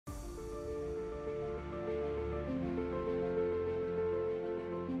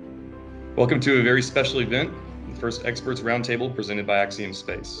Welcome to a very special event, the first Experts Roundtable presented by Axiom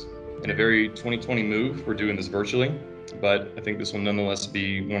Space. In a very 2020 move, we're doing this virtually, but I think this will nonetheless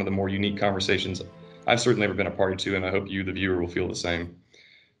be one of the more unique conversations I've certainly ever been a party to, and I hope you, the viewer, will feel the same.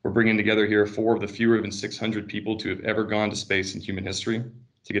 We're bringing together here four of the fewer than 600 people to have ever gone to space in human history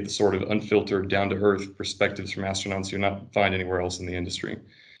to get the sort of unfiltered, down-to-earth perspectives from astronauts you'll not find anywhere else in the industry.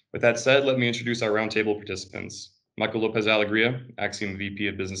 With that said, let me introduce our roundtable participants. Michael Lopez-Alegria, Axiom VP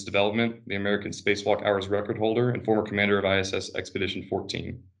of Business Development, the American Spacewalk Hours record holder, and former commander of ISS Expedition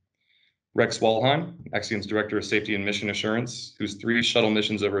 14. Rex Walheim, Axiom's Director of Safety and Mission Assurance, whose 3 shuttle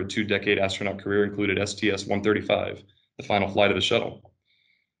missions over a 2-decade astronaut career included STS-135, the final flight of the shuttle.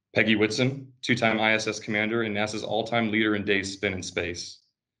 Peggy Whitson, 2-time ISS Commander and NASA's all-time leader in days spent in space.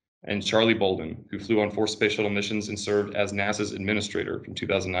 And Charlie Bolden, who flew on 4 space shuttle missions and served as NASA's administrator from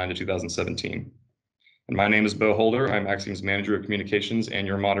 2009 to 2017. And my name is Bo Holder. I'm Axiom's Manager of Communications and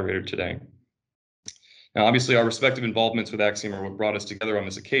your moderator today. Now, obviously, our respective involvements with Axiom are what brought us together on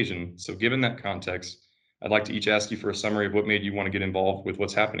this occasion. So given that context, I'd like to each ask you for a summary of what made you want to get involved with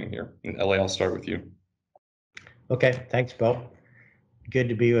what's happening here. And LA, I'll start with you. Okay, thanks, Bo. Good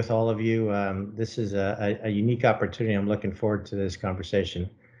to be with all of you. This is a unique opportunity. I'm looking forward to this conversation.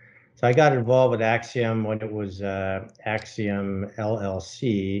 So I got involved with Axiom when it was Axiom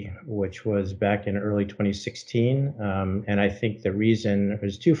LLC, which was back in early 2016. And I think the reason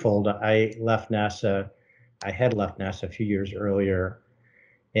was twofold. I had left NASA a few years earlier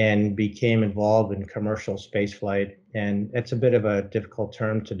and became involved in commercial spaceflight. And it's a bit of a difficult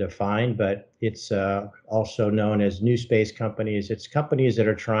term to define, but it's also known as new space companies. It's companies that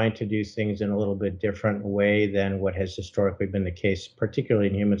are trying to do things in a little bit different way than what has historically been the case, particularly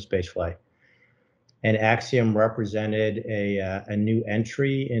in human spaceflight. And Axiom represented a new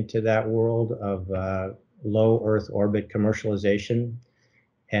entry into that world of low Earth orbit commercialization.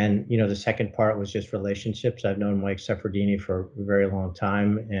 And, you know, the second part was just relationships. I've known Mike Sefferdini for a very long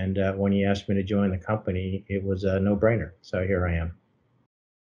time. And when he asked me to join the company, it was a no-brainer. So here I am.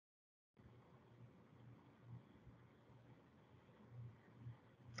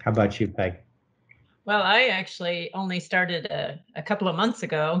 How about you, Peg? Well, I actually only started a couple of months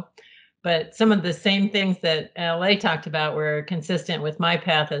ago, but some of the same things that LA talked about were consistent with my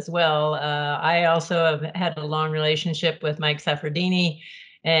path as well. I also have had a long relationship with Mike Sefferdini.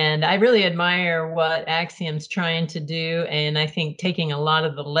 And I really admire what Axiom's trying to do. And I think taking a lot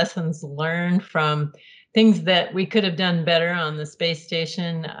of the lessons learned from things that we could have done better on the space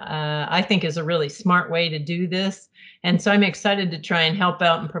station, I think is a really smart way to do this. And so I'm excited to try and help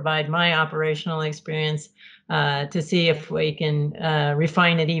out and provide my operational experience to see if we can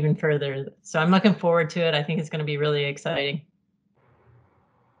refine it even further. So I'm looking forward to it. I think it's going to be really exciting.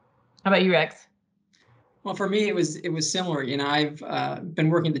 How about you, Rex? Well, for me, it was similar. You know, I've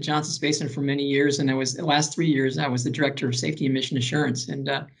been working at the Johnson Space Center for many years, and the last 3 years I was the Director of Safety and Mission Assurance. And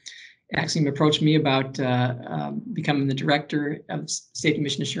Axiom approached me about becoming the Director of Safety and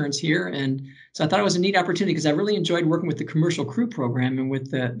Mission Assurance here, and so I thought it was a neat opportunity because I really enjoyed working with the commercial crew program and with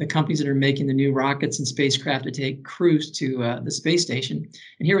the companies that are making the new rockets and spacecraft to take crews to the space station.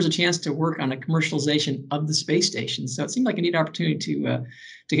 And here was a chance to work on a commercialization of the space station. So it seemed like a neat opportunity to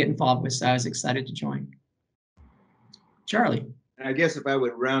get involved with. So I was excited to join. Charlie. I guess if I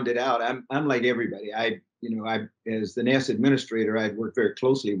would round it out, I'm like everybody. I as the NASA administrator, I'd worked very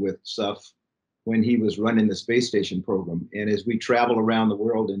closely with Suff when he was running the space station program. And as we traveled around the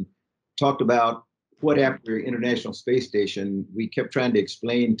world and talked about what after International Space Station, we kept trying to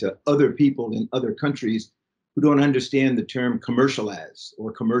explain to other people in other countries who don't understand the term commercialize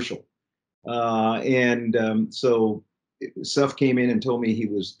or commercial. So Suff came in and told me he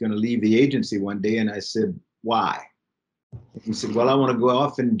was going to leave the agency one day. And I said, why? He said, well, I want to go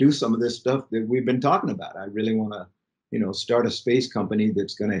off and do some of this stuff that we've been talking about. I really want to, start a space company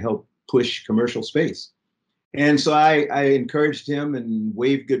that's going to help push commercial space. And so I encouraged him and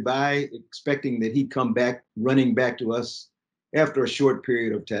waved goodbye, expecting that he'd come back, running back to us after a short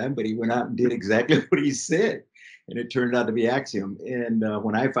period of time. But he went out and did exactly what he said. And it turned out to be Axiom. And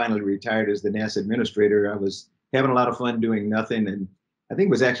when I finally retired as the NASA administrator, I was having a lot of fun doing nothing. And I think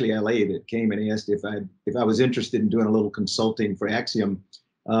it was actually LA that came and asked if I was interested in doing a little consulting for Axiom.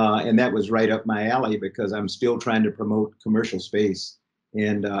 And that was right up my alley because I'm still trying to promote commercial space.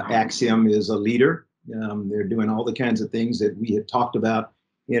 And Axiom is a leader. They're doing all the kinds of things that we had talked about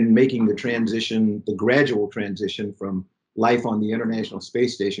in making the transition, the gradual transition from life on the International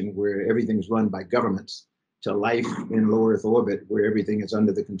Space Station, where everything's run by governments, to life in low Earth orbit, where everything is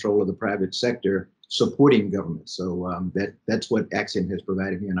under the control of the private sector, supporting government. So that's what Axiom has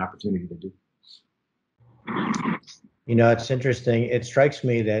provided me an opportunity to do. You know, it's interesting. It strikes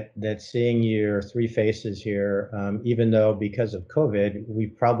me that seeing your three faces here, even though because of COVID, we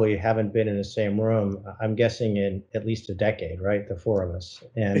probably haven't been in the same room, I'm guessing in at least a decade, right? The four of us.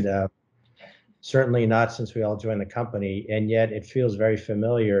 And certainly not since we all joined the company. And yet it feels very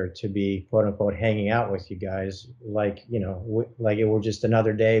familiar to be, quote unquote, hanging out with you guys, like, you know, like it were just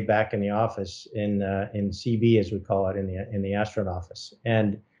another day back in the office in CB, as we call it, in the astronaut office.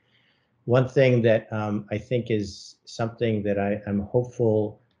 And one thing that I think is something that I'm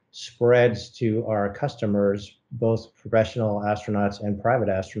hopeful spreads to our customers, both professional astronauts and private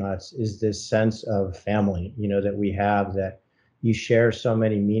astronauts, is this sense of family, you know, that we have, that you share so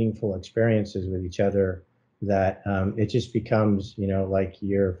many meaningful experiences with each other that it just becomes, you know, like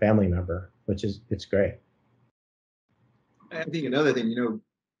your family member, which is, it's great. I think another thing, you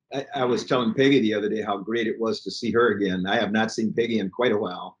know, I was telling Peggy the other day how great it was to see her again. I have not seen Peggy in quite a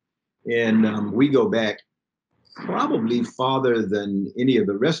while. And we go back probably farther than any of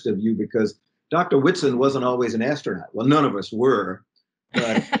the rest of you, because Dr. Whitson wasn't always an astronaut. Well, none of us were.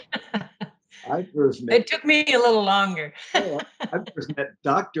 But I first met. It took me a little longer. I first met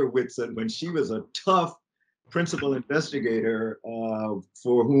Dr. Whitson when she was a tough principal investigator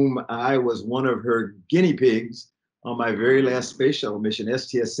for whom I was one of her guinea pigs on my very last space shuttle mission,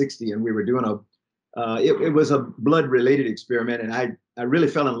 STS-60, and we were doing it was a blood-related experiment, and I really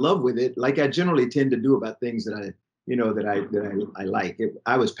fell in love with it, like I generally tend to do about things that I like.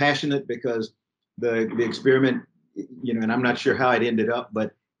 I was passionate because the experiment, you know, and I'm not sure how it ended up,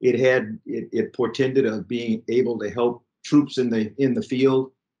 but it portended of being able to help troops in the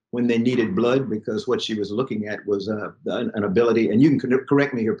field when they needed blood, because what she was looking at was an ability, and you can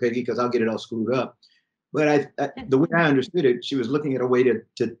correct me here, Peggy, because I'll get it all screwed up. But the way I understood it, she was looking at a way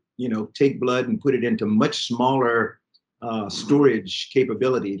to you know, take blood and put it into much smaller storage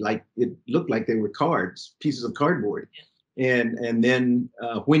capability. Like it looked like they were cards, pieces of cardboard. And then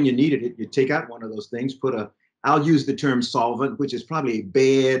when you needed it, you take out one of those things, I'll use the term solvent, which is probably a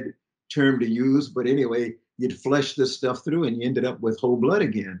bad term to use, but anyway, you'd flush this stuff through and you ended up with whole blood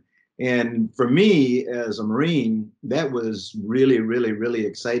again. And for me as a Marine, that was really, really, really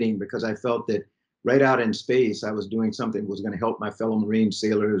exciting, because I felt that right out in space, I was doing something that was going to help my fellow Marine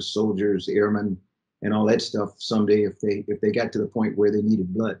sailors, soldiers, airmen, and all that stuff someday if they got to the point where they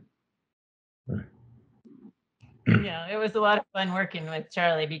needed blood. Yeah, it was a lot of fun working with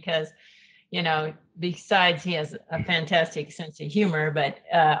Charlie, because, you know, besides he has a fantastic sense of humor, but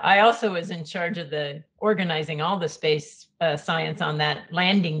I also was in charge of the organizing all the space science on that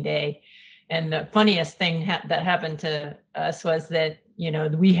landing day. And the funniest thing that happened to us was that, you know,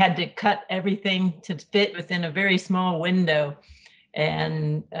 we had to cut everything to fit within a very small window.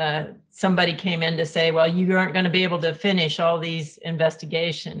 And somebody came in to say, well, you aren't going to be able to finish all these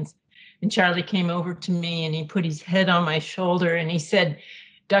investigations. And Charlie came over to me and he put his head on my shoulder and he said,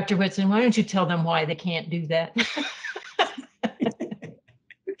 Dr. Whitson, why don't you tell them why they can't do that?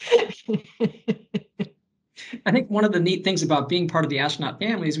 I think one of the neat things about being part of the astronaut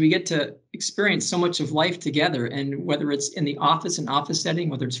family is we get to experience so much of life together. And whether it's in the office and office setting,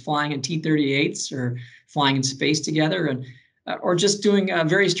 whether it's flying in T-38s or flying in space together, and or just doing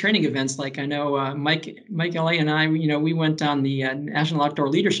various training events. Like I know Mike LA and I, you know, we went on the National Outdoor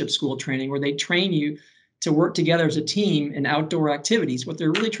Leadership School training, where they train you to work together as a team in outdoor activities. What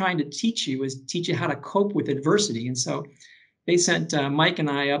they're really trying to teach you is teach you how to cope with adversity. And so they sent Mike and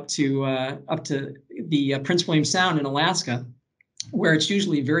I up to the Prince William Sound in Alaska, where it's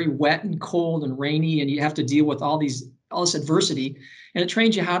usually very wet and cold and rainy, and you have to deal with all this adversity. And it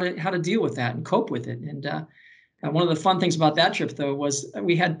trains you how to deal with that and cope with it. And one of the fun things about that trip, though, was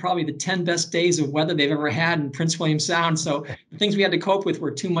we had probably the 10 best days of weather they've ever had in Prince William Sound. So the things we had to cope with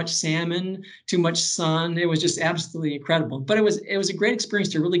were too much salmon, too much sun. It was just absolutely incredible. But it was a great experience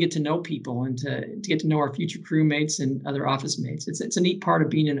to really get to know people and to get to know our future crewmates and other office mates. It's a neat part of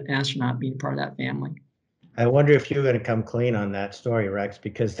being an astronaut, being part of that family. I wonder if you're going to come clean on that story, Rex,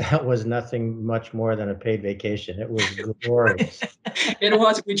 because that was nothing much more than a paid vacation. It was glorious. It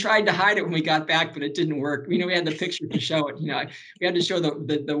was. We tried to hide it when we got back, but it didn't work. You know, we had the picture to show it. You know, we had to show the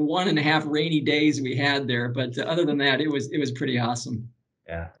 1.5 rainy days we had there. But other than that, it was pretty awesome.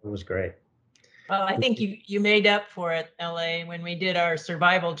 Yeah, it was great. Well, I think you made up for it, LA, when we did our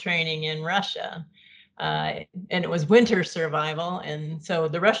survival training in Russia. And it was winter survival. And so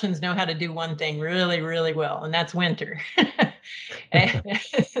the Russians know how to do one thing really, really well, and that's winter. And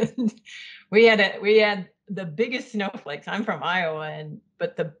we had the biggest snowflakes. I'm from Iowa,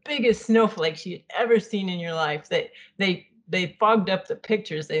 but the biggest snowflakes you'd ever seen in your life. They fogged up the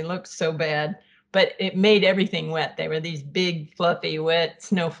pictures. They looked so bad, but it made everything wet. They were these big, fluffy, wet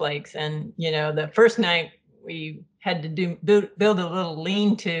snowflakes. And, you know, the first night we had to build a little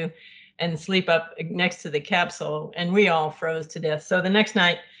lean-to and sleep up next to the capsule, and we all froze to death. So the next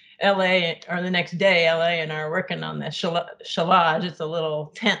night, the next day, LA and I are working on the chalage. It's a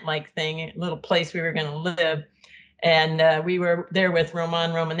little tent-like thing, a little place we were going to live. And we were there with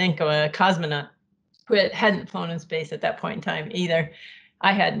Roman Romanenko, a cosmonaut who hadn't flown in space at that point in time either.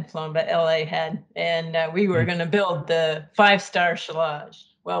 I hadn't flown, but LA had. And we were going to build the 5-star chalage.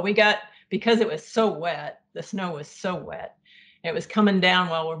 Well, because it was so wet, the snow was so wet, it was coming down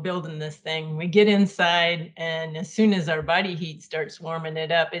while we're building this thing. We get inside, and as soon as our body heat starts warming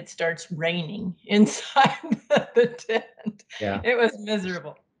it up, it starts raining inside the tent. Yeah. It was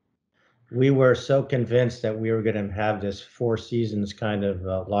miserable. We were so convinced that we were going to have this 4 seasons kind of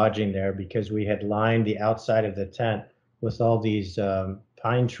lodging there, because we had lined the outside of the tent with all these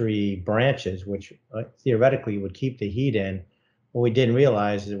pine tree branches, which theoretically would keep the heat in. What we didn't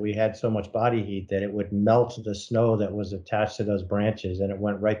realize is that we had so much body heat that it would melt the snow that was attached to those branches, and it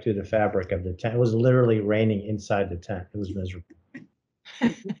went right through the fabric of the tent. It was literally raining inside the tent. It was miserable.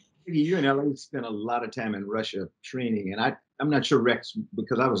 You and LA spent a lot of time in Russia training, and I'm not sure, Rex,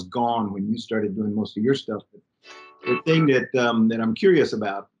 because I was gone when you started doing most of your stuff. But the thing that I'm curious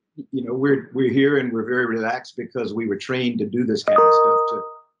about, we're here and we're very relaxed because we were trained to do this kind of stuff,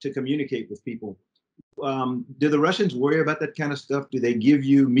 to communicate with people. Do the Russians worry about that kind of stuff? Do they give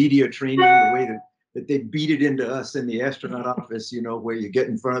you media training the way that they beat it into us in the astronaut office, where you get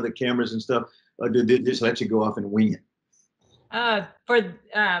in front of the cameras and stuff? Or do they just let you go off and wing it?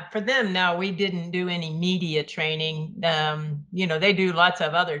 For them, no, we didn't do any media training. They do lots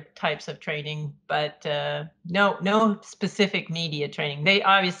of other types of training, but no specific media training.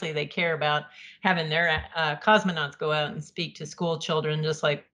 They care about having their cosmonauts go out and speak to school children just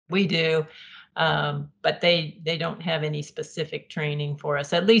like we do. But they don't have any specific training for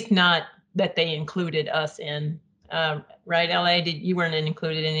us, at least not that they included us in. Right, LA? You weren't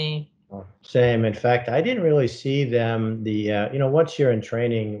included in any? Same. In fact, I didn't really see them. Once you're in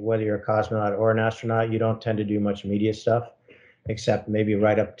training, whether you're a cosmonaut or an astronaut, you don't tend to do much media stuff, except maybe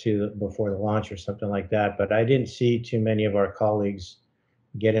right up to before the launch or something like that. But I didn't see too many of our colleagues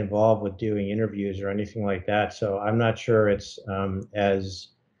get involved with doing interviews or anything like that. So I'm not sure it's as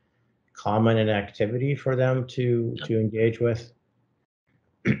common an activity for them to engage with.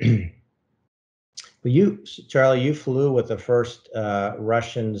 But Charlie, you flew with the first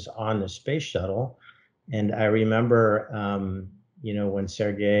Russians on the space shuttle, and I remember, when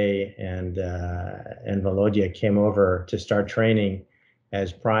Sergei and Volodya came over to start training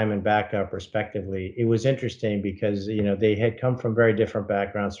as prime and backup, respectively. It was interesting because they had come from very different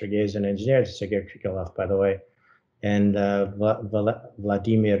backgrounds. Sergei is an engineer, Sergei Krikalev, by the way, and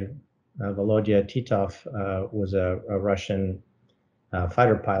Vladimir Volodya Titov was a Russian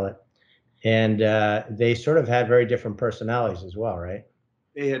fighter pilot. And they sort of had very different personalities as well, right?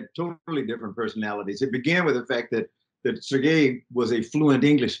 They had totally different personalities. It began with the fact that Sergei was a fluent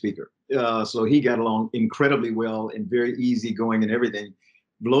English speaker. So he got along incredibly well and very easygoing and everything.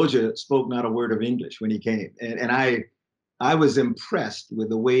 Volodya spoke not a word of English when he came. And I was impressed with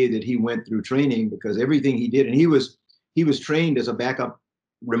the way that he went through training, because everything he did, and he was trained as a backup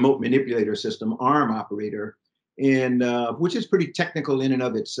remote manipulator system, ARM operator, and which is pretty technical in and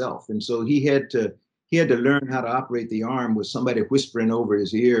of itself. And so he had to learn how to operate the arm with somebody whispering over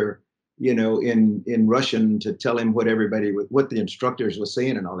his ear, in Russian, to tell him what the instructors were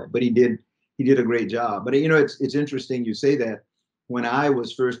saying and all that. But he did a great job. But it's interesting you say that. When I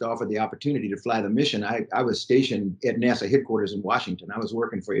was first offered the opportunity to fly the mission, I was stationed at NASA headquarters in Washington. I was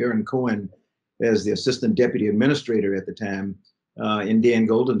working for Aaron Cohen as the assistant deputy administrator at the time. In Dan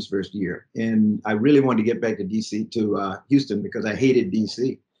Golden's first year. And I really wanted to get back to Houston, because I hated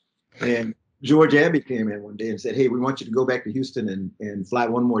DC. And George Abbey came in one day and said, "Hey, we want you to go back to Houston and fly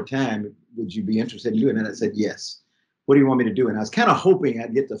one more time. Would you be interested in doing that?" I said, "Yes." "What do you want me to do?" And I was kind of hoping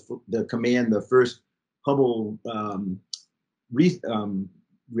I'd get the command the first Hubble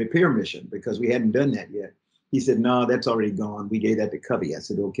repair mission, because we hadn't done that yet. He said, "No, that's already gone. We gave that to Covey." I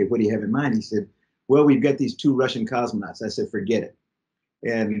said, "Okay, what do you have in mind?" He said, "Well, we've got these 2 Russian cosmonauts." I said, "Forget it."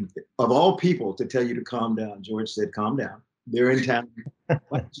 And of all people to tell you to calm down, George said, "Calm down. They're in town.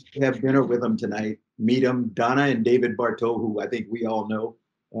 Why don't you have dinner with them tonight? Meet them." Donna and David Bartow, who I think we all know,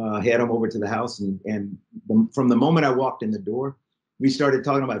 had them over to the house. And from the moment I walked in the door, we started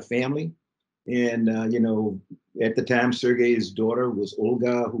talking about family. And, at the time, Sergei's daughter was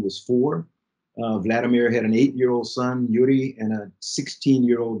Olga, who was 4. Vladimir had an 8-year-old son, Yuri, and a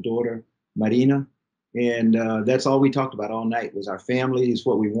 16-year-old daughter, Marina. And that's all we talked about all night, was our families,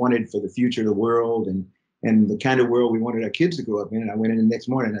 what we wanted for the future of the world, and the kind of world we wanted our kids to grow up in. And I went in the next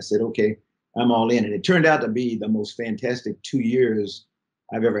morning and I said, "Okay, I'm all in. And it turned out to be the most fantastic 2 years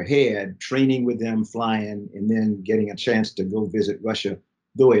I've ever had, training with them, flying, and then getting a chance to go visit Russia,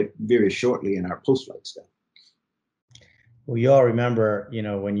 though it very shortly in our post-flight stuff. Well, you all remember,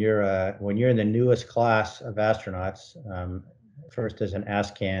 when you're in the newest class of astronauts, first as an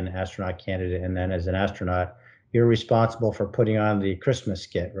ASCAN astronaut candidate, and then as an astronaut, you're responsible for putting on the Christmas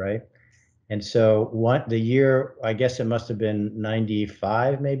skit, right? And so the year, I guess it must have been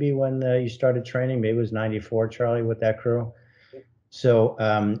 95, maybe, when you started training. Maybe it was 94, Charlie, with that crew. So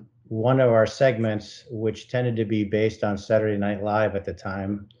one of our segments, which tended to be based on Saturday Night Live at the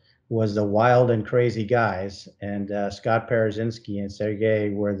time, was the Wild and Crazy Guys, and Scott Parazynski and Sergei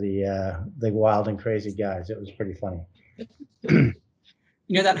were the Wild and Crazy Guys. It was pretty funny.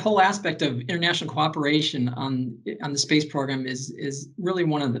 That whole aspect of international cooperation on the space program is really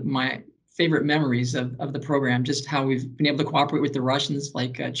one of my favorite memories of the program. Just how we've been able to cooperate with the Russians,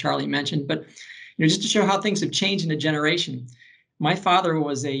 like Charlie mentioned, but just to show how things have changed in a generation. My father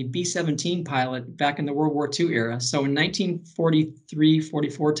was a B-17 pilot back in the World War II era. So in 1943-44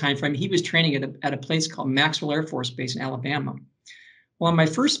 timeframe, he was training at a place called Maxwell Air Force Base in Alabama. Well, on my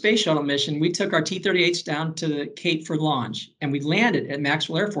first space shuttle mission, we took our T-38s down to the Cape for launch, and we landed at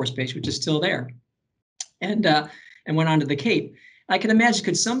Maxwell Air Force Base, which is still there, and went on to the Cape. I can imagine,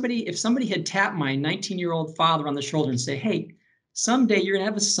 if somebody had tapped my 19-year-old father on the shoulder and say, "Hey, someday you're going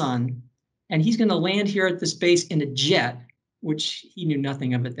to have a son, and he's going to land here at this base in a jet," which he knew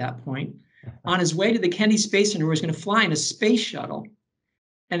nothing of at that point, on his way to the Kennedy Space Center, where he was going to fly in a space shuttle,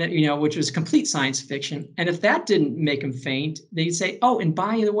 and which was complete science fiction. And if that didn't make him faint, they'd say, "Oh, and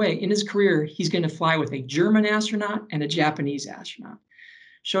by the way, in his career, he's going to fly with a German astronaut and a Japanese astronaut."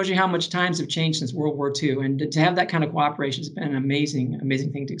 Shows you how much times have changed since World War II, and to have that kind of cooperation has been an amazing,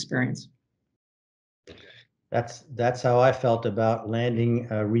 amazing thing to experience. That's how I felt about landing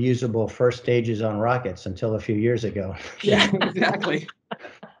reusable first stages on rockets until a few years ago. Yeah, exactly.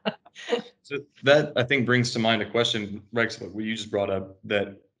 So that, I think, brings to mind a question, Rex, what you just brought up,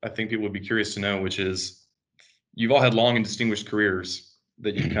 that I think people would be curious to know, which is, you've all had long and distinguished careers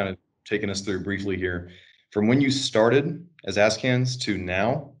that you've kind of taken us through briefly here. From when you started as ASCANs to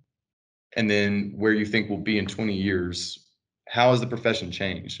now, and then where you think we'll be in 20 years, how has the profession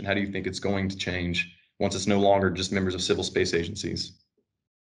changed, and how do you think it's going to change once it's no longer just members of civil space agencies?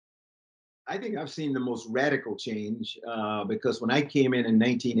 I think I've seen the most radical change because when I came in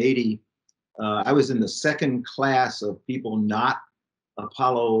 1980, I was in the second class of people not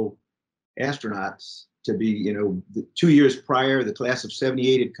Apollo astronauts to be, the 2 years prior, the class of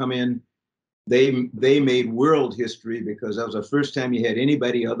 78 had come in. They made world history because that was the first time you had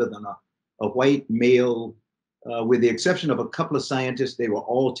anybody other than a white male, with the exception of a couple of scientists. They were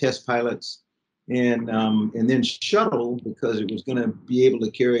all test pilots. And then shuttle, because it was going to be able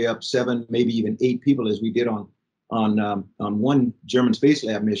to carry up 7, maybe even 8 people, as we did on one German Space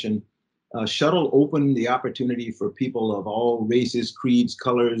Lab mission. Shuttle opened the opportunity for people of all races, creeds,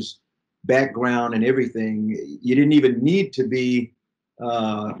 colors, background, and everything. You didn't even need to be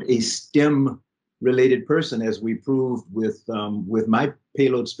a STEM-related person, as we proved with my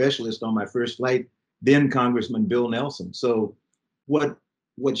payload specialist on my first flight, then Congressman Bill Nelson. So what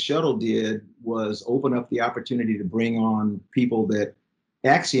Shuttle did was open up the opportunity to bring on people that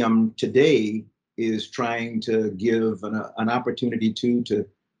Axiom today is trying to give an opportunity to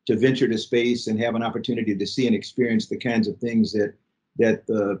venture to space and have an opportunity to see and experience the kinds of things that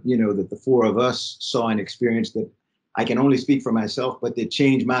the 4 of us saw and experienced, that I can only speak for myself, but that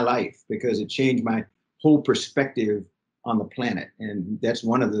changed my life because it changed my whole perspective on the planet. And that's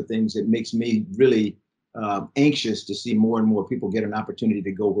one of the things that makes me really anxious to see more and more people get an opportunity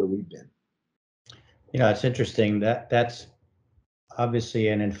to go where we've been. It's interesting that's obviously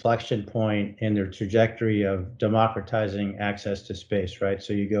an inflection point in the trajectory of democratizing access to space, right?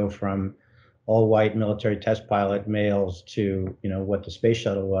 So you go from all white military test pilot males to, what the space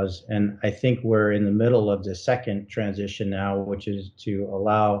shuttle was. And I think we're in the middle of the second transition now, which is to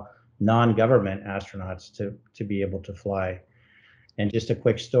allow non-government astronauts to be able to fly. And just a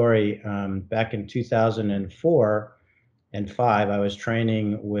quick story, back in 2004 and 5, I was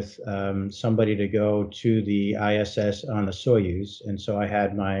training with somebody to go to the ISS on the Soyuz. And so I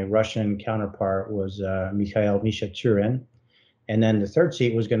had my Russian counterpart was Mikhail Misha Turin. And then the third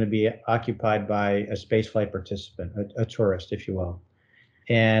seat was going to be occupied by a spaceflight participant, a tourist, if you will.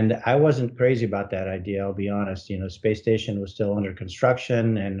 And I wasn't crazy about that idea, I'll be honest. Space station was still under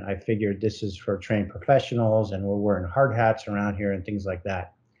construction, and I figured this is for trained professionals, and we're wearing hard hats around here and things like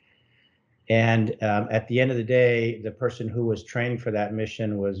that. And at the end of the day, the person who was training for that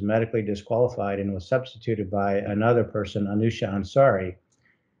mission was medically disqualified and was substituted by another person, Anusha Ansari.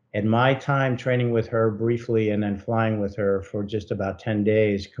 And my time training with her briefly and then flying with her for just about 10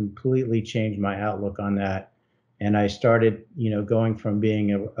 days completely changed my outlook on that. And I started, going from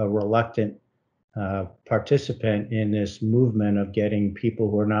being a reluctant participant in this movement of getting people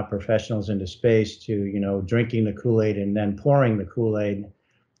who are not professionals into space to, drinking the Kool-Aid and then pouring the Kool-Aid.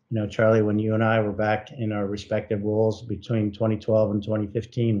 Charlie, when you and I were back in our respective roles between 2012 and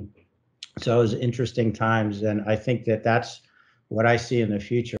 2015, so it was interesting times. And I think that that's what I see in the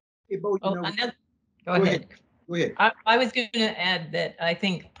future. Hey, Bo, Go ahead. Go ahead. I was going to add that I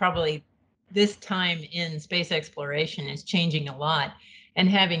think probably this time in space exploration is changing a lot, and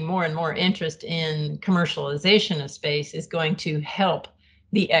having more and more interest in commercialization of space is going to help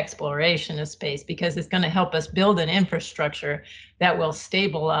the exploration of space, because it's going to help us build an infrastructure that will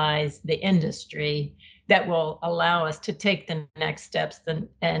stabilize the industry, that will allow us to take the next steps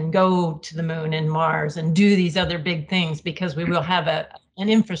and go to the moon and Mars and do these other big things, because we will have an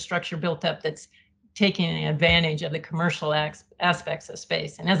infrastructure built up that's taking advantage of the commercial aspects of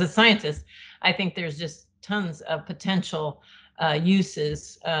space. And as a scientist, I think there's just tons of potential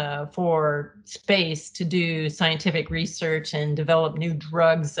uses for space to do scientific research and develop new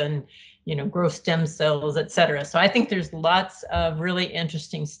drugs and grow stem cells, et cetera. So I think there's lots of really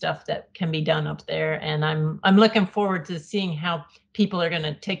interesting stuff that can be done up there, and I'm looking forward to seeing how people are going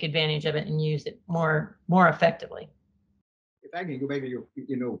to take advantage of it and use it more effectively. If I can go back to your,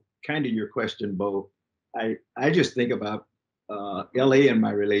 kind of your question, Bo, I just think about LA and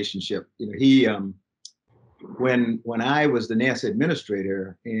my relationship. He when I was the NASA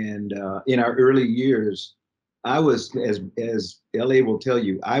administrator, and in our early years, I was, as LA will tell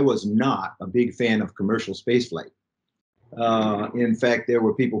you, I was not a big fan of commercial spaceflight. In fact, there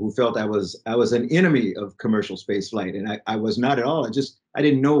were people who felt I was an enemy of commercial spaceflight, and I was not at all. I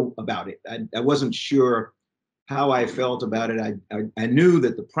didn't know about it. I wasn't sure how I felt about it. I knew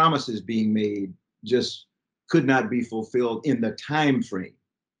that the promises being made just could not be fulfilled in the time frame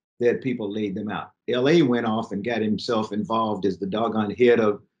that people laid them out. LA went off and got himself involved as the doggone head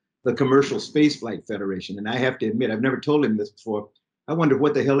of the Commercial Spaceflight Federation. And I have to admit, I've never told him this before. I wonder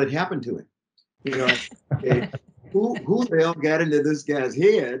what the hell had happened to him. Okay, who the hell got into this guy's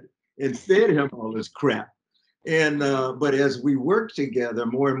head and fed him all this crap? And but as we worked together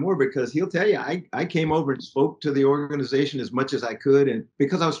more and more, because he'll tell you, I came over and spoke to the organization as much as I could, and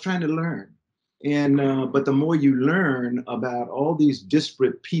because I was trying to learn. And but the more you learn about all these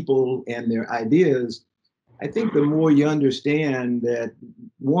disparate people and their ideas, I think the more you understand that,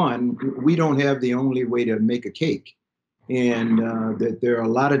 one, we don't have the only way to make a cake, and that there are a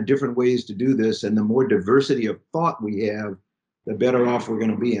lot of different ways to do this. And the more diversity of thought we have, the better off we're going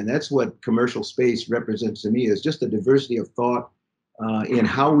to be. And that's what commercial space represents to me, is just a diversity of thought in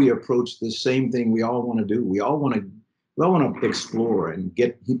how we approach the same thing we all want to do. We all want to explore and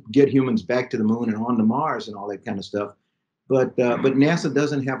get humans back to the moon and on to Mars and all that kind of stuff. But NASA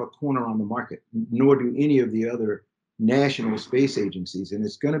doesn't have a corner on the market, nor do any of the other national space agencies. And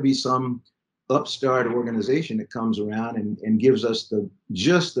it's going to be some upstart organization that comes around and gives us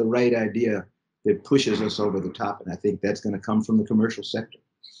just the right idea that pushes us over the top. And I think that's going to come from the commercial sector.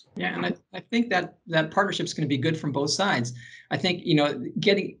 Yeah, and I think that partnership is going to be good from both sides. I think,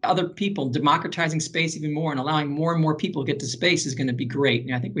 getting other people, democratizing space even more and allowing more and more people to get to space is going to be great.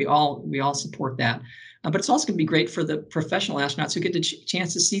 And I think we all support that. But it's also going to be great for the professional astronauts who get the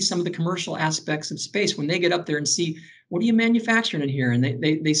chance to see some of the commercial aspects of space when they get up there and see, what are you manufacturing in here? And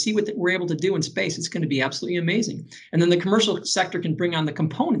they see what we're able to do in space. It's going to be absolutely amazing. And then the commercial sector can bring on the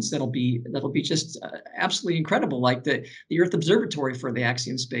components that'll be just absolutely incredible, like the Earth Observatory for the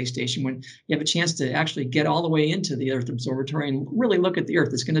Axiom Space Station. When you have a chance to actually get all the way into the Earth Observatory and really look at the Earth,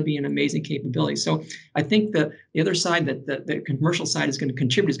 it's going to be an amazing capability. So I think the other side, that the commercial side is going to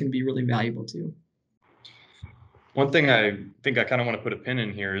contribute, is going to be really valuable too. One thing I think I kind of want to put a pin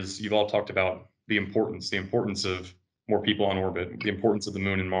in here is, you've all talked about the importance of more people on orbit, the importance of the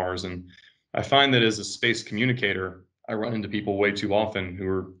moon and Mars. And I find that as a space communicator, I run into people way too often who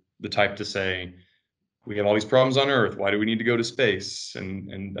are the type to say, we have all these problems on Earth, why do we need to go to space?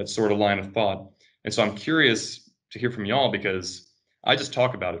 And that sort of line of thought. And so I'm curious to hear from y'all, because I just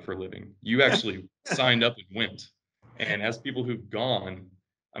talk about it for a living. You actually signed up and went. And as people who've gone,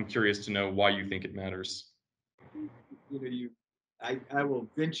 I'm curious to know why you think it matters. I will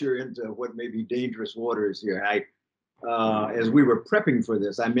venture into what may be dangerous waters here. As we were prepping for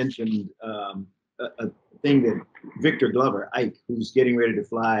this, I mentioned a thing that Victor Glover, Ike, who's getting ready to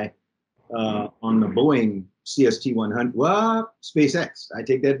fly on the Boeing CST-100, well, SpaceX. I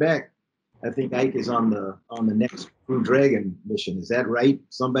take that back. I think Ike is on the next Crew Dragon mission. Is that right?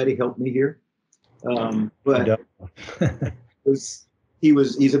 Somebody help me here. But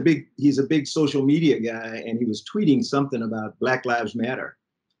he's a big social media guy, and he was tweeting something about Black Lives Matter,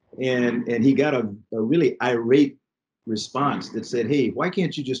 and he got a really irate response that said, "Hey, why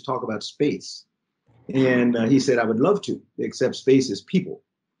can't you just talk about space?" And he said, "I would love to, except space is people,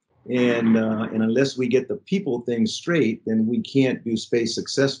 and unless we get the people thing straight, then we can't do space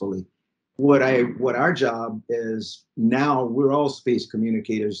successfully." What our job is now, we're all space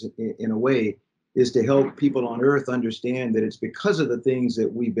communicators in a way, is to help people on Earth understand that it's because of the things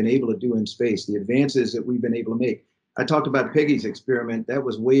that we've been able to do in space, the advances that we've been able to make. I talked about Peggy's experiment. That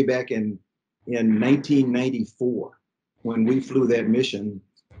was way back in 1994 when we flew that mission.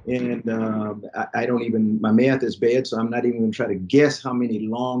 And I don't even, my math is bad, so I'm not even going to try to guess how many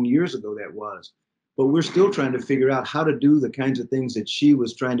long years ago that was. But we're still trying to figure out how to do the kinds of things that she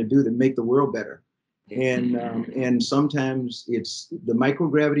was trying to do to make the world better. And sometimes it's the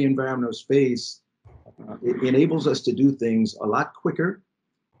microgravity environment of space. It enables us to do things a lot quicker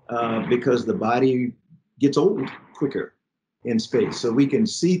because the body gets old quicker in space. So we can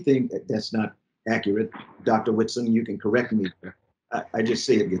see things. That's not accurate. Dr. Whitson, you can correct me. I just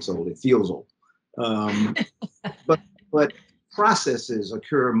say it gets old. It feels old. But processes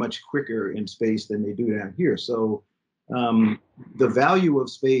occur much quicker in space than they do down here. So the value of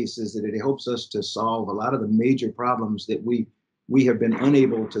space is that it helps us to solve a lot of the major problems that we have been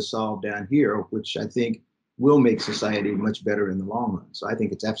unable to solve down here, which I think will make society much better in the long run. So I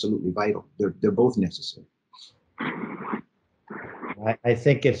think it's absolutely vital. They're both necessary. I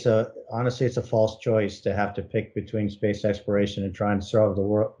think honestly, it's a false choice to have to pick between space exploration and trying to solve the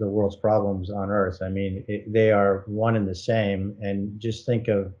world's problems on Earth. I mean, they are one and the same. And just think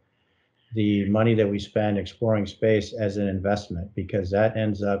of the money that we spend exploring space as an investment, because that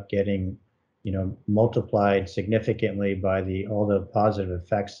ends up getting, multiplied significantly by all the positive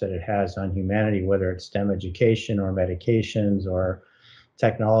effects that it has on humanity, whether it's STEM education or medications or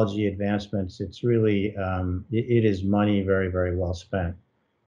technology advancements. It's really, it is money very, very well spent.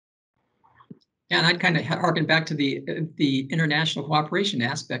 Yeah, and I'd kind of harken back to the international cooperation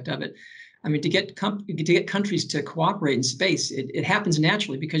aspect of it. I mean, to get countries to cooperate in space, it happens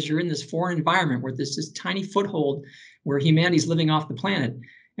naturally because you're in this foreign environment where there's this tiny foothold where humanity's living off the planet.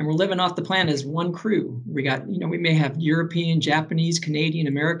 And we're living off the planet as one crew. We got, we may have European, Japanese, Canadian,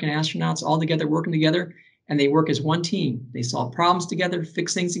 American astronauts all together working together, and they work as one team. They solve problems together,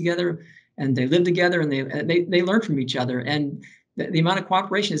 fix things together, and they live together, and they learn from each other. And the amount of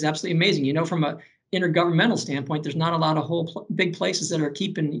cooperation is absolutely amazing. From an intergovernmental standpoint, there's not a lot of big places that are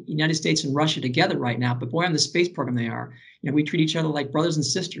keeping the United States and Russia together right now. But boy, on the space program, they are. We treat each other like brothers and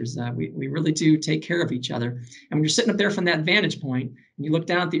sisters. We really do take care of each other. And when you're sitting up there from that vantage point, and you look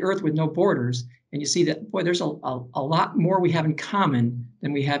down at the Earth with no borders, and you see that, boy, there's a lot more we have in common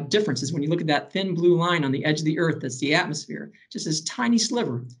than we have differences. When you look at that thin blue line on the edge of the Earth, that's the atmosphere, just this tiny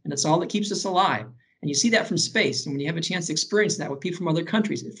sliver, and it's all that keeps us alive. And you see that from space. And when you have a chance to experience that with people from other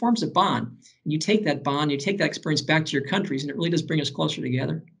countries, it forms a bond. And you take that bond, you take that experience back to your countries, and it really does bring us closer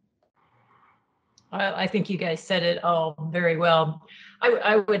together. Well, I think you guys said it all very well.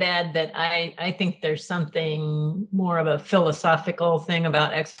 I would add that I think there's something more of a philosophical thing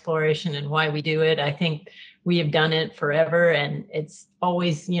about exploration and why we do it. I think we have done it forever, and it's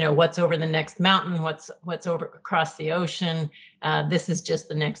always, what's over the next mountain, what's over across the ocean. This is just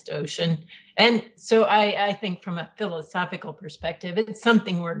the next ocean. And so I think from a philosophical perspective, it's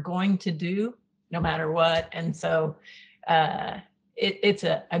something we're going to do no matter what. And so it's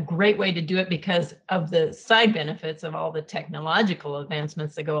a great way to do it because of the side benefits of all the technological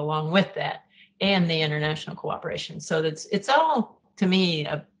advancements that go along with that and the international cooperation. So it's all, to me,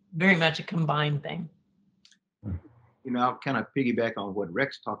 very much a combined thing. I'll kind of piggyback on what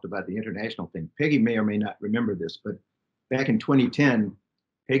Rex talked about, the international thing. Peggy may or may not remember this, but back in 2010,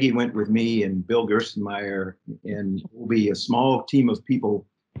 Peggy went with me and Bill Gerstenmaier, and we'll be a small team of people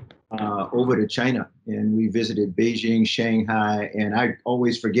over to China. And we visited Beijing, Shanghai, and I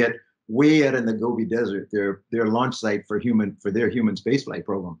always forget, way out in the Gobi Desert, their launch site for their human spaceflight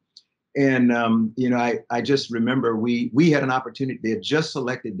program. And I just remember we had an opportunity. They had just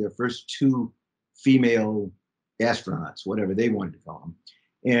selected their first 2 female astronauts, whatever they wanted to call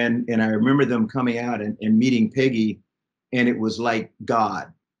them. And I remember them coming out and meeting Peggy, and it was like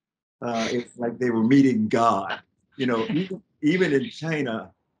God. It's like they were meeting God. Even in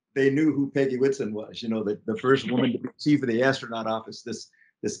China, they knew who Peggy Whitson was. The first woman to be chief of the astronaut office,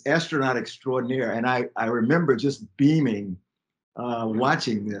 this astronaut extraordinaire. And I remember just beaming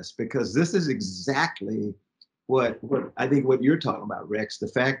watching this, because this is exactly what I think what you're talking about, Rex. The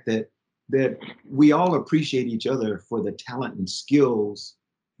fact that we all appreciate each other for the talent and skills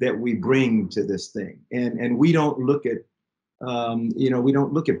that we bring to this thing. And we don't look at We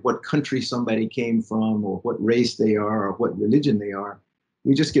don't look at what country somebody came from or what race they are or what religion they are.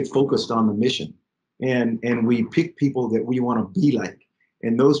 We just get focused on the mission, and we pick people that we want to be like.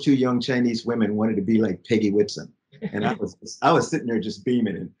 And those two young Chinese women wanted to be like Peggy Whitson, and I was sitting there just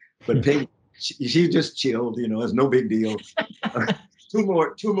beaming. But Peggy, she just chilled. It's no big deal. Two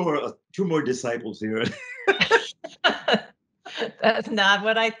more disciples here. That's not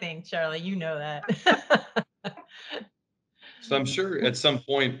what I think, Charlie. You know that. So I'm sure at some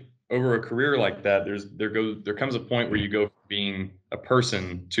point over a career like that, there comes a point where you go from being a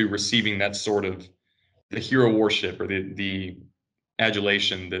person to receiving that sort of the hero worship or the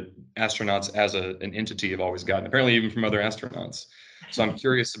adulation that astronauts as an entity have always gotten, apparently even from other astronauts. So I'm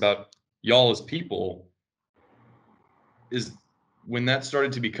curious about y'all as people. Is when that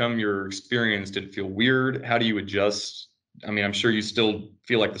started to become your experience, did it feel weird? How do you adjust? I mean, I'm sure you still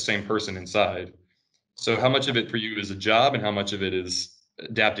feel like the same person inside. So how much of it for you is a job and how much of it is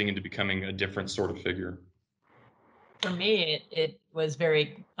adapting into becoming a different sort of figure? For me, it was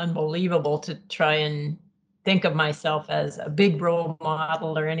very unbelievable to try and think of myself as a big role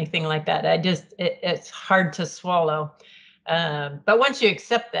model or anything like that. It's hard to swallow. But once you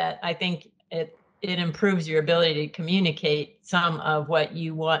accept that, I think it improves your ability to communicate some of what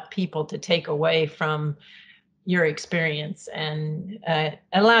you want people to take away from your experience, and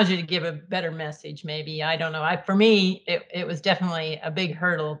allows you to give a better message. Maybe, I don't know. For me, it was definitely a big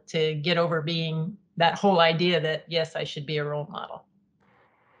hurdle to get over, being that whole idea that yes, I should be a role model.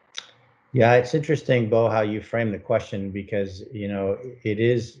 Yeah, it's interesting, Bo, how you frame the question, because it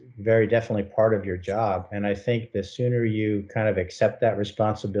is very definitely part of your job, and I think the sooner you kind of accept that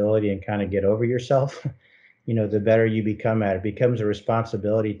responsibility and kind of get over yourself, the better you become at it. It becomes a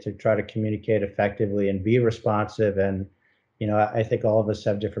responsibility to try to communicate effectively and be responsive. And, I think all of us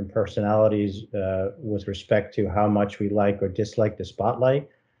have different personalities with respect to how much we like or dislike the spotlight.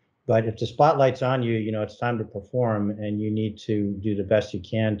 But if the spotlight's on you, it's time to perform, and you need to do the best you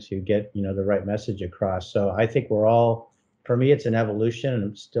can to get, the right message across. So I think for me, it's an evolution, and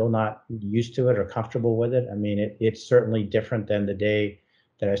I'm still not used to it or comfortable with it. I mean, it's certainly different than the day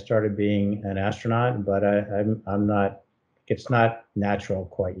that I started being an astronaut, but I'm not, it's not natural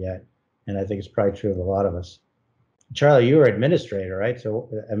quite yet. And I think it's probably true of a lot of us. Charlie, you were administrator, right?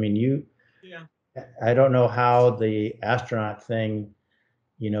 So, I mean, Yeah. I don't know how the astronaut thing,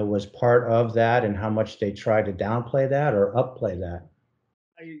 was part of that, and how much they try to downplay that or upplay that.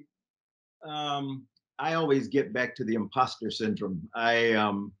 I always get back to the imposter syndrome.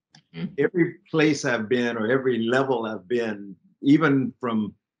 Every place I've been or every level I've been, even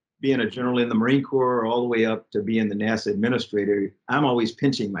from being a general in the Marine Corps all the way up to being the NASA administrator, I'm always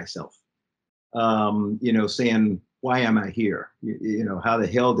pinching myself, saying, why am I here? How the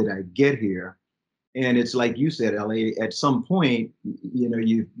hell did I get here? And it's like you said, Ellie, at some point,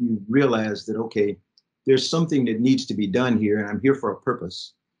 you realize that, okay, there's something that needs to be done here, and I'm here for a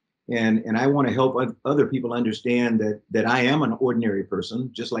purpose. And I want to help other people understand that I am an ordinary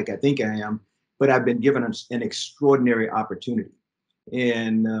person, just like I think I am, but I've been given an extraordinary opportunity.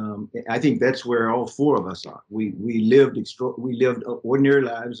 And I think that's where all four of us are. We lived ordinary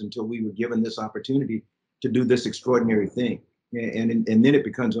lives until we were given this opportunity to do this extraordinary thing. And then it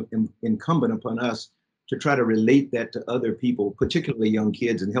becomes incumbent upon us to try to relate that to other people, particularly young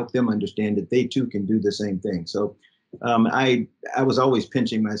kids, and help them understand that they too can do the same thing. So I was always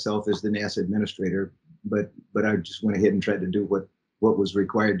pinching myself as the NASA administrator, but I just went ahead and tried to do what was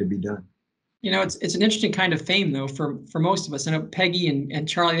required to be done. It's an interesting kind of fame, though, for most of us. I know Peggy and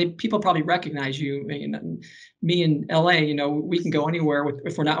Charlie, people probably recognize you. Me in LA, we can go anywhere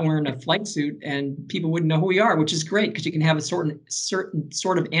if we're not wearing a flight suit, and people wouldn't know who we are, which is great because you can have a certain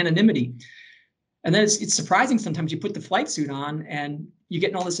sort of anonymity. And then it's surprising sometimes you put the flight suit on and you're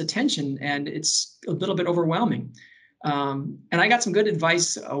getting all this attention, and it's a little bit overwhelming. And I got some good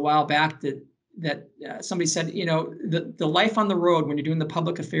advice a while back that somebody said, the life on the road when you're doing the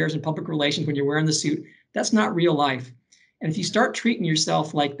public affairs and public relations, when you're wearing the suit, that's not real life. And if you start treating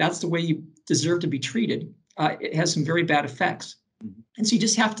yourself like that's the way you deserve to be treated, it has some very bad effects. And so you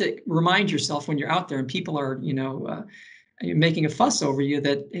just have to remind yourself when you're out there and people are, making a fuss over you,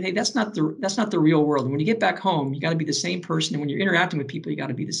 that hey, that's not the real world. And when you get back home, you got to be the same person. And when you're interacting with people, you got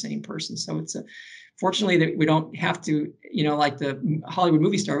to be the same person. So it's fortunately that we don't have to, like the Hollywood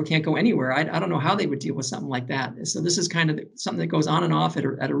movie star who can't go anywhere. I don't know how they would deal with something like that. So this is kind of something that goes on and off at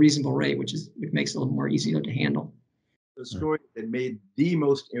a reasonable rate, which makes it a little more easier to handle. The story that made the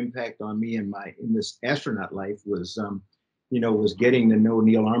most impact on me in this astronaut life was getting to know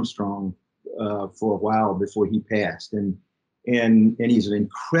Neil Armstrong for a while before he passed, and he's an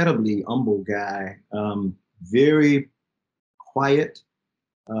incredibly humble guy, very quiet,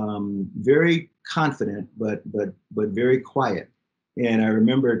 very confident, but very quiet. And I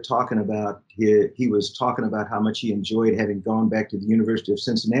remember talking about he was talking about how much he enjoyed having gone back to the University of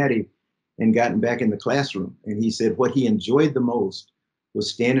Cincinnati and gotten back in the classroom. And he said what he enjoyed the most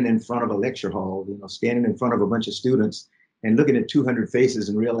was standing in front of a lecture hall, standing in front of a bunch of students and looking at 200 faces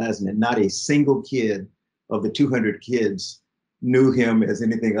and realizing that not a single kid of the 200 kids knew him as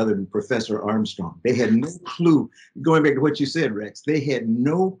anything other than Professor Armstrong. They had no clue. Going back to what you said, Rex, they had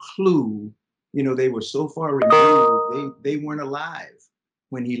no clue. They were so far removed, they weren't alive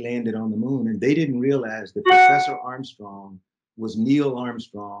when he landed on the moon. And they didn't realize that Professor Armstrong was Neil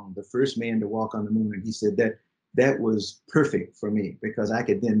Armstrong, the first man to walk on the moon. And he said that was perfect for me because I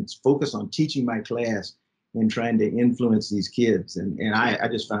could then focus on teaching my class and trying to influence these kids. And I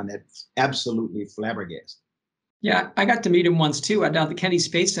just found that absolutely flabbergasting. Yeah, I got to meet him once too down at the Kennedy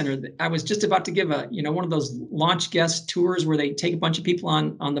Space Center. I was just about to give one of those launch guest tours where they take a bunch of people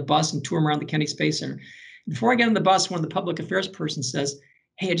on the bus and tour them around the Kennedy Space Center. Before I get on the bus, one of the public affairs person says,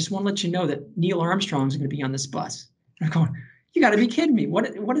 "Hey, I just want to let you know that Neil Armstrong's going to be on this bus." And I'm going, "You got to be kidding me. What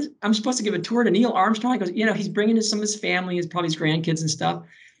is, I'm supposed to give a tour to Neil Armstrong?" He goes, he's bringing some of his family, probably his grandkids and stuff.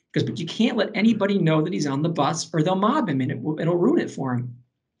 Because, but you can't let anybody know that he's on the bus or they'll mob him and it'll ruin it for him.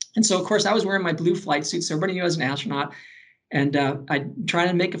 And so, of course, I was wearing my blue flight suit, so everybody knew I was an astronaut. And I tried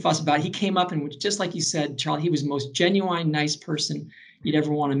to make a fuss about it. He came up and just like you said, Charlie, he was the most genuine, nice person you'd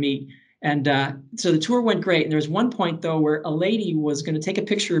ever want to meet. And so the tour went great. And there was one point, though, where a lady was going to take a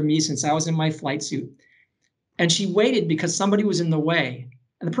picture of me since I was in my flight suit. And she waited because somebody was in the way.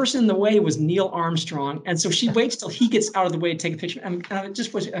 And the person in the way was Neil Armstrong. And so she waits till he gets out of the way to take a picture. And I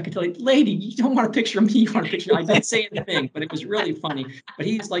could tell you, lady, you don't want a picture of me. You want a picture. I didn't say anything, but it was really funny. But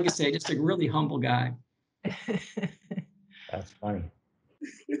he's, like I say, just a really humble guy. That's funny.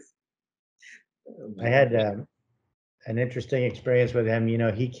 I had an interesting experience with him.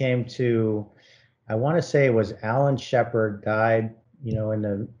 He came to, I want to say it was Alan Shepard died, in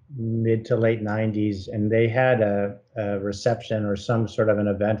the mid to late 90s, and they had a reception or some sort of an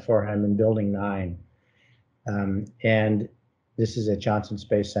event for him in Building 9. And this is at Johnson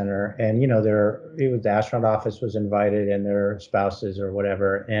Space Center. And, the astronaut office was invited and their spouses or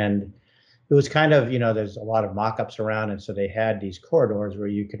whatever. And it was kind of, there's a lot of mock-ups around. And so they had these corridors where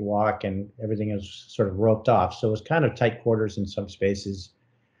you could walk and everything was sort of roped off. So it was kind of tight quarters in some spaces.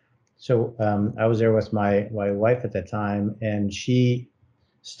 So I was there with my wife at the time, and she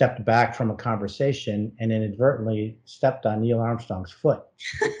stepped back from a conversation and inadvertently stepped on Neil Armstrong's foot.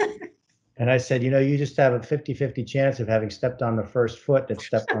 And I said, you just have a 50-50 chance of having stepped on the first foot that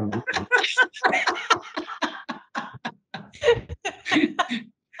stepped on the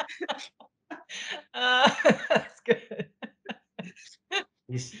That's good.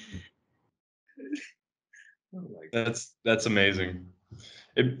 That's amazing.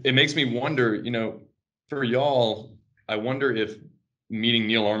 It makes me wonder, for y'all, I wonder if meeting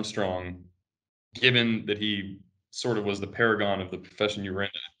Neil Armstrong, given that he sort of was the paragon of the profession you were in,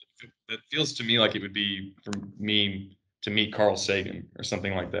 it feels to me like it would be for me to meet Carl Sagan or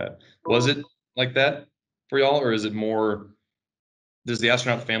something like that. Was it like that for y'all, or is it more, does the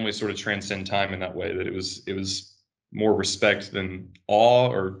astronaut family sort of transcend time in that way, that it was more respect than awe?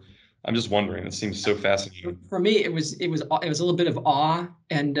 Or I'm just wondering. It seems so fascinating. For me, it was a little bit of awe,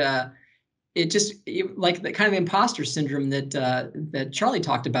 and like the kind of imposter syndrome that Charlie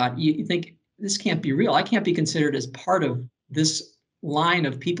talked about. You think, this can't be real. I can't be considered as part of this line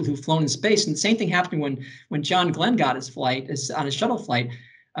of people who've flown in space. And the same thing happened when John Glenn got his flight on his shuttle flight.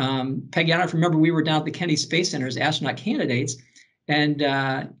 Peggy, I don't know if you remember, we were down at the Kennedy Space Center as astronaut candidates. And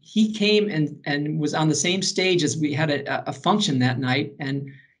he came and was on the same stage as we had a function that night. And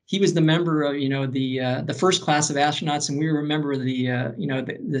he was the member of, the first class of astronauts, and we were a member of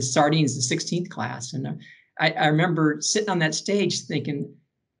the Sardines, the 16th class. And I remember sitting on that stage thinking,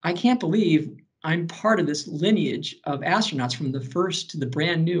 I can't believe I'm part of this lineage of astronauts from the first to the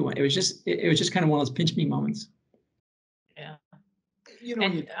brand new. It was just kind of one of those pinch me moments. Yeah.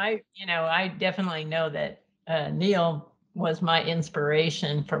 And I definitely know that Neil was my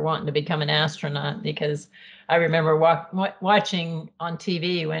inspiration for wanting to become an astronaut, because I remember watching on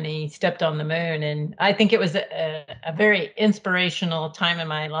TV when he stepped on the moon, and I think it was a very inspirational time in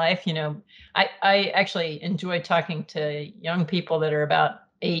my life. I actually enjoy talking to young people that are about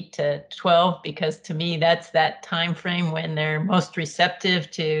 8 to 12, because to me that's that time frame when they're most receptive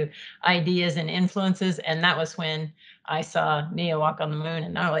to ideas and influences. And that was when I saw Neil walk on the moon,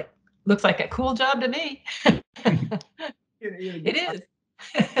 and I was like, looks like a cool job to me. It is.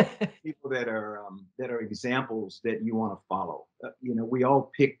 People that are examples that you want to follow. We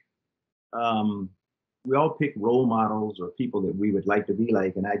all pick we all pick role models or people that we would like to be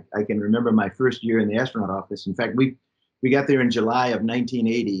like. And I can remember my first year in the astronaut office. In fact, we got there in July of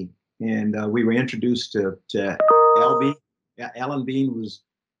 1980, and we were introduced to Al Bean. Alan Bean was,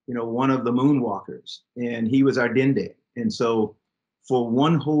 one of the moonwalkers, and he was our Dende. And so for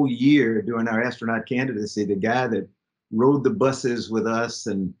one whole year during our astronaut candidacy, the guy that rode the buses with us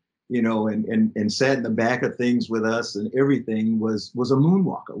and and sat in the back of things with us and everything was a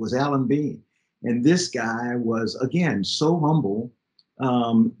moonwalker, was Alan Bean. And this guy was, again, so humble,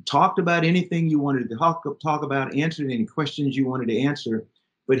 talked about anything you wanted to talk about, answered any questions you wanted to answer,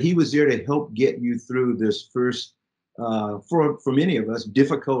 but he was there to help get you through this first, for many of us,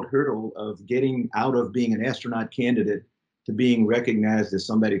 difficult hurdle of getting out of being an astronaut candidate to being recognized as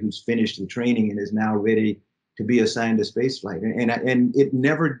somebody who's finished the training and is now ready to be assigned to spaceflight. And it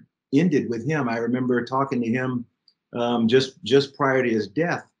never ended with him. I remember talking to him just prior to his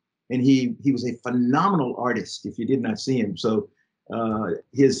death, and he was a phenomenal artist. If you did not see him, so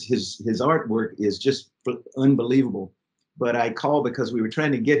his artwork is just unbelievable. But I called because we were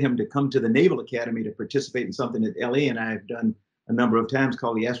trying to get him to come to the Naval Academy to participate in something that LA and I have done a number of times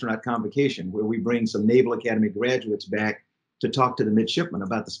called the Astronaut Convocation, where we bring some Naval Academy graduates back to talk to the midshipmen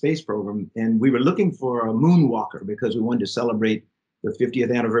about the space program. And we were looking for a moonwalker because we wanted to celebrate the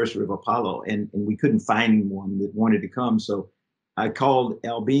 50th anniversary of Apollo, and we couldn't find one that wanted to come. So I called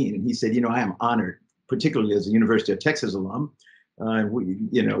Al Bean, and he said, I am honored, particularly as a University of Texas alum.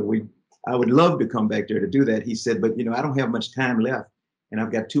 I would love to come back there to do that. He said, but I don't have much time left, and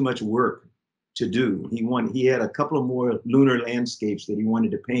I've got too much work to do. He had a couple of more lunar landscapes that he wanted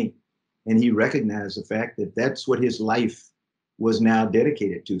to paint, and he recognized the fact that that's what his life was now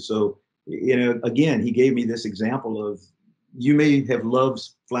dedicated to. So, again, he gave me this example of, you may have loved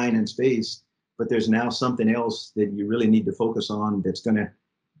flying in space, but there's now something else that you really need to focus on that's going to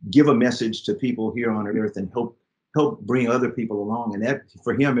give a message to people here on Earth and help bring other people along. And that,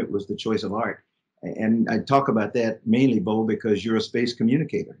 for him, it was the choice of art. And I talk about that mainly, Bo, because you're a space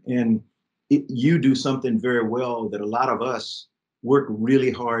communicator. And you do something very well that a lot of us work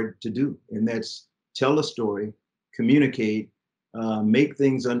really hard to do. And that's tell a story, communicate, make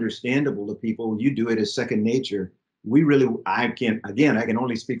things understandable to people. You do it as second nature. I can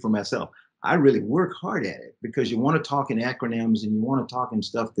only speak for myself. I really work hard at it because you want to talk in acronyms and you want to talk in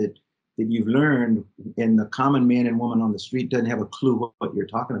stuff that you've learned, and the common man and woman on the street doesn't have a clue what you're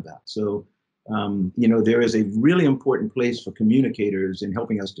talking about. So, there is a really important place for communicators in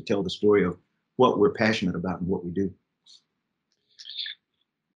helping us to tell the story of what we're passionate about and what we do.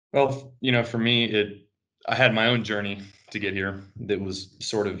 Well, for me, I had my own journey to get here that was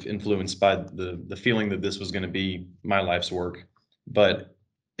sort of influenced by the feeling that this was going to be my life's work. But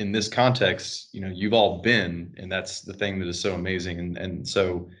in this context, you've all been, and that's the thing that is so amazing. And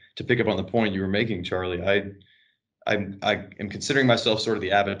so to pick up on the point you were making, Charlie, I am considering myself sort of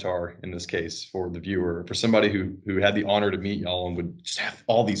the avatar in this case for the viewer, for somebody who had the honor to meet y'all and would just have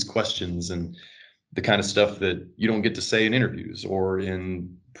all these questions and the kind of stuff that you don't get to say in interviews or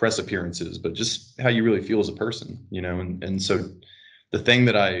in press appearances, but just how you really feel as a person, and so the thing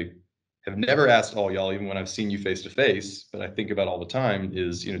that I have never asked all y'all, even when I've seen you face to face, but I think about all the time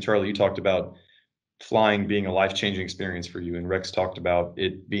is, Charlie, you talked about flying being a life-changing experience for you, and Rex talked about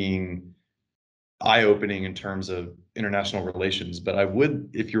it being eye-opening in terms of international relations. But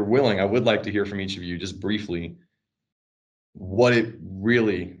if you're willing, I would like to hear from each of you just briefly what it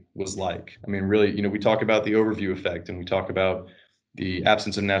really was like. I mean, really, we talk about the overview effect and we talk about the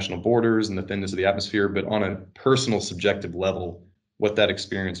absence of national borders and the thinness of the atmosphere, but on a personal, subjective level, what that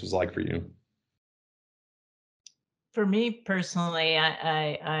experience was like for you. For me personally,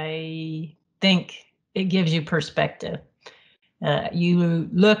 I think it gives you perspective. You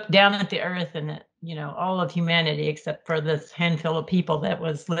look down at the Earth and, all of humanity, except for this handful of people that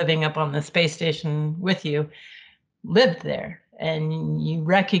was living up on the space station with you, lived there. And you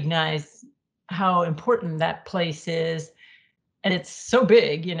recognize how important that place is. And it's so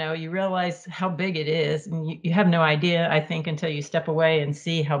big, you realize how big it is. And you have no idea, I think, until you step away and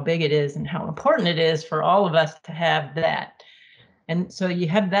see how big it is and how important it is for all of us to have that. And so you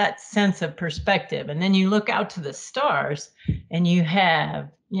have that sense of perspective. And then you look out to the stars and you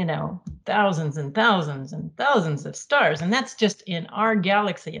have, thousands and thousands and thousands of stars. And that's just in our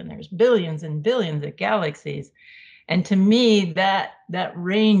galaxy. And there's billions and billions of galaxies. And to me, that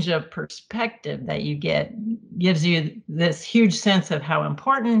range of perspective that you get gives you this huge sense of how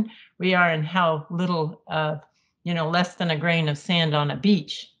important we are and how little of, less than a grain of sand on a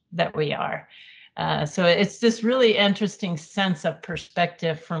beach that we are. So it's this really interesting sense of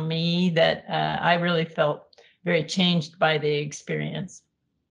perspective for me that I really felt very changed by the experience.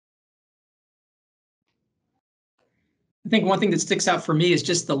 I think one thing that sticks out for me is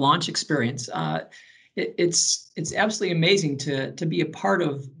just the launch experience. It's absolutely amazing to be a part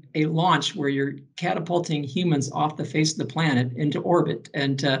of a launch where you're catapulting humans off the face of the planet into orbit.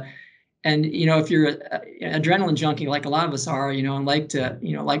 And you know, if you're an adrenaline junkie like a lot of us are, you know, and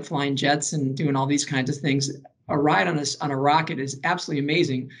like flying jets and doing all these kinds of things, a ride on a rocket is absolutely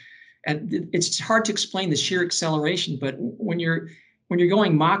amazing. And it's hard to explain the sheer acceleration, but when you're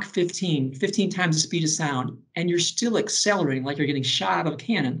going Mach 15 times the speed of sound, and you're still accelerating like you're getting shot out of a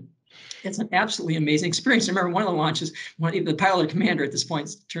cannon, it's an absolutely amazing experience. I remember one of the launches, the pilot or commander at this point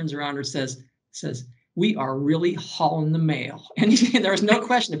turns around and says, "We are really hauling the mail." And there was no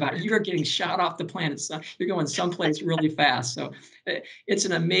question about it. You are getting shot off the planet. So you're going someplace really fast. So it's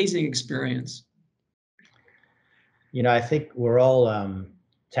an amazing experience. You know, I think we're all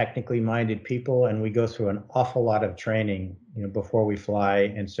technically minded people, and we go through an awful lot of training, you know, before we fly.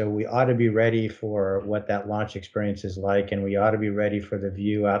 And so we ought to be ready for what that launch experience is like, and we ought to be ready for the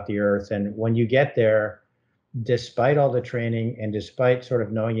view out the Earth. And when you get there, despite all the training and despite sort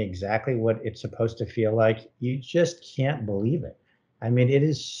of knowing exactly what it's supposed to feel like, you just can't believe it. I mean, it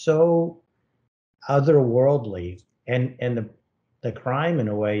is so otherworldly. And the crime in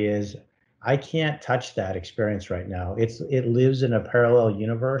a way is I can't touch that experience right now. It lives in a parallel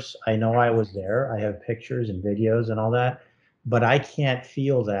universe. I know I was there. I have pictures and videos and all that, but I can't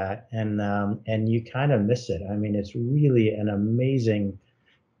feel that, and you kind of miss it. I mean, it's really an amazing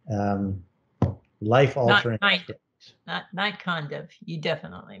life-altering experience. Not kind of. You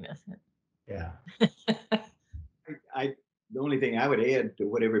definitely miss it. Yeah. The only thing I would add to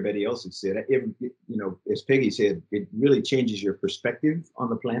what everybody else had said, you know, as Peggy said, it really changes your perspective on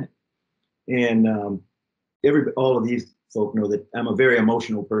the planet. And all of these folk know that I'm a very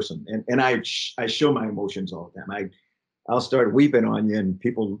emotional person, and I show my emotions all the time. I'll start weeping on you, and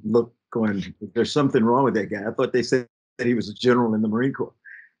people look going, "There's something wrong with that guy." I thought they said that he was a general in the Marine Corps.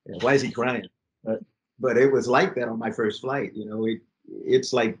 Why is he crying? But it was like that on my first flight. You know,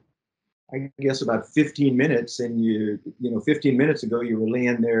 it's like, I guess about 15 minutes, and you know, 15 minutes ago you were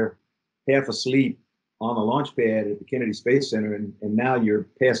laying there half asleep on the launch pad at the Kennedy Space Center, and now you're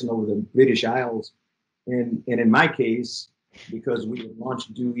passing over the British Isles. And in my case, because we had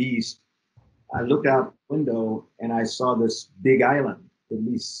launched due east, I looked out the window and I saw this big island. At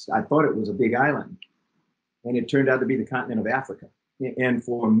least I thought it was a big island, and it turned out to be the continent of Africa. And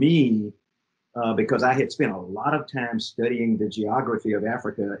for me, because I had spent a lot of time studying the geography of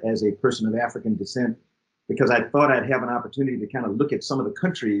Africa as a person of African descent, because I thought I'd have an opportunity to kind of look at some of the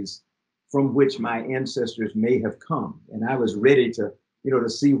countries from which my ancestors may have come. And I was ready to, you know, to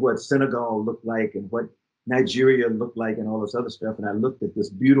see what Senegal looked like and what Nigeria looked like and all this other stuff. And I looked at this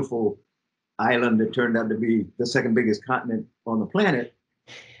beautiful island that turned out to be the second biggest continent on the planet.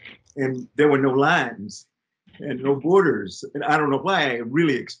 And there were no lines and no borders. And I don't know why I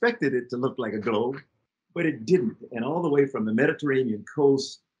really expected it to look like a globe, but it didn't. And all the way from the Mediterranean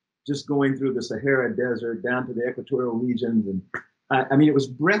coast, just going through the Sahara Desert down to the equatorial regions. And I mean, it was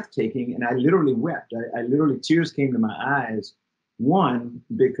breathtaking, and I literally wept. I literally, tears came to my eyes. One,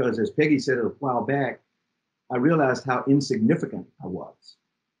 because as Peggy said a while back, I realized how insignificant I was.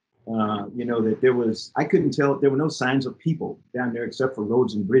 You know, that I couldn't tell, there were no signs of people down there except for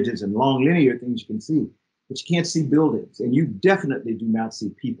roads and bridges and long linear things you can see, but you can't see buildings, and you definitely do not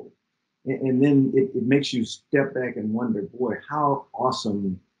see people. And then it makes you step back and wonder, boy, how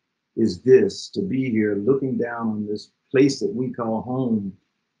awesome is this to be here looking down on this place that we call home.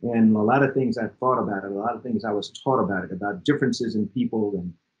 And a lot of things I thought about it, a lot of things I was taught about it, about differences in people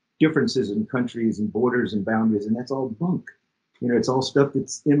and differences in countries and borders and boundaries, and that's all bunk. You know, it's all stuff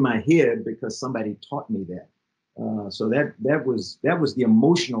that's in my head because somebody taught me that. So that was the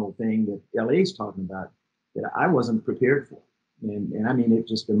emotional thing that LA's talking about that I wasn't prepared for. And I mean, it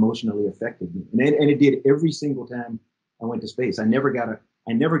just emotionally affected me. And it did every single time I went to space. I never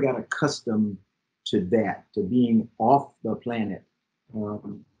got accustomed to that, to being off the planet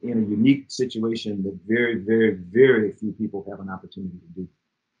in a unique situation that very, very, very few people have an opportunity to do.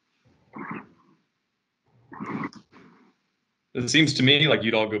 It seems to me like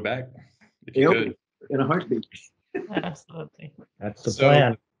you'd all go back if you could. In a heartbeat. Absolutely. That's the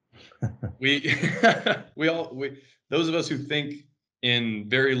plan. Those of us who think in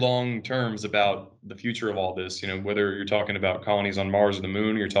very long terms about the future of all this, you know, whether you're talking about colonies on Mars or the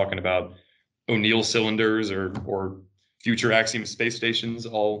moon, or you're talking about O'Neill cylinders or future Axiom space stations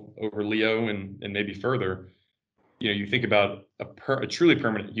all over Leo and maybe further, you know, you think about a truly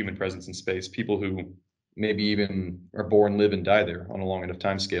permanent human presence in space, people who maybe even are born, live, and die there on a long enough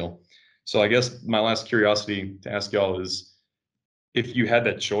time scale. So I guess my last curiosity to ask y'all is, if you had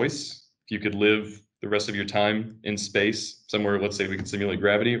that choice, if you could live the rest of your time in space, somewhere, let's say we can simulate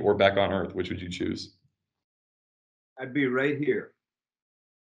gravity, or back on Earth? Which would you choose? I'd be right here.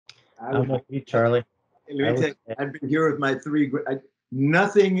 I'm with you, Charlie. Let me tell you, I've been here with my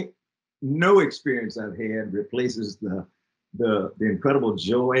no experience I've had replaces the incredible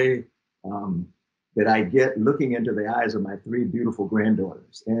joy that I get looking into the eyes of my 3 beautiful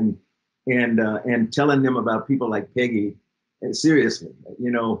granddaughters and telling them about people like Peggy, and seriously,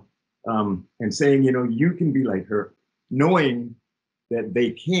 and saying, you can be like her, knowing that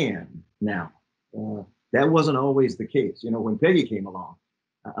they can now. That wasn't always the case. When Peggy came along,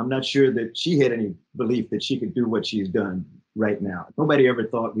 I'm not sure that she had any belief that she could do what she's done right now. Nobody ever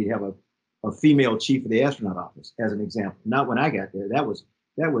thought we'd have a female chief of the astronaut office, as an example. Not when I got there. That was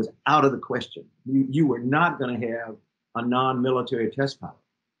out of the question. You were not going to have a non-military test pilot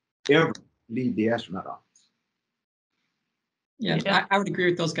ever lead the astronaut office. Yeah, I would agree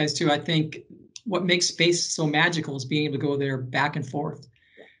with those guys too. I think what makes space so magical is being able to go there back and forth.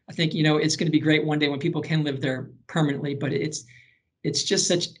 I think, it's going to be great one day when people can live there permanently, but it's just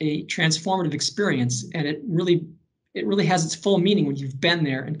such a transformative experience, and it really has its full meaning when you've been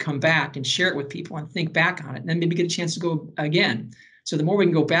there and come back and share it with people and think back on it, and then maybe get a chance to go again. So the more we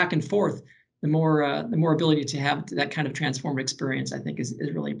can go back and forth, the more ability to have that kind of transformative experience, I think, is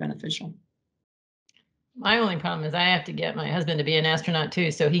really beneficial. My only problem is I have to get my husband to be an astronaut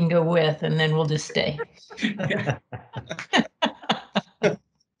too, so he can go with, and then we'll just stay.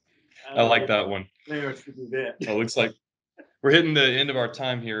 I like that one. Players to do that. Well, it looks like we're hitting the end of our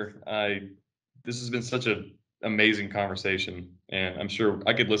time here. This has been such an amazing conversation, and I'm sure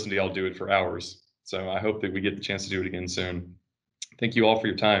I could listen to y'all do it for hours. So I hope that we get the chance to do it again soon. Thank you all for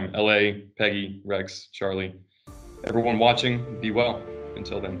your time. LA, Peggy, Rex, Charlie, everyone watching, be well.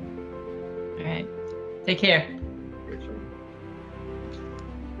 Until then. All right. Take care.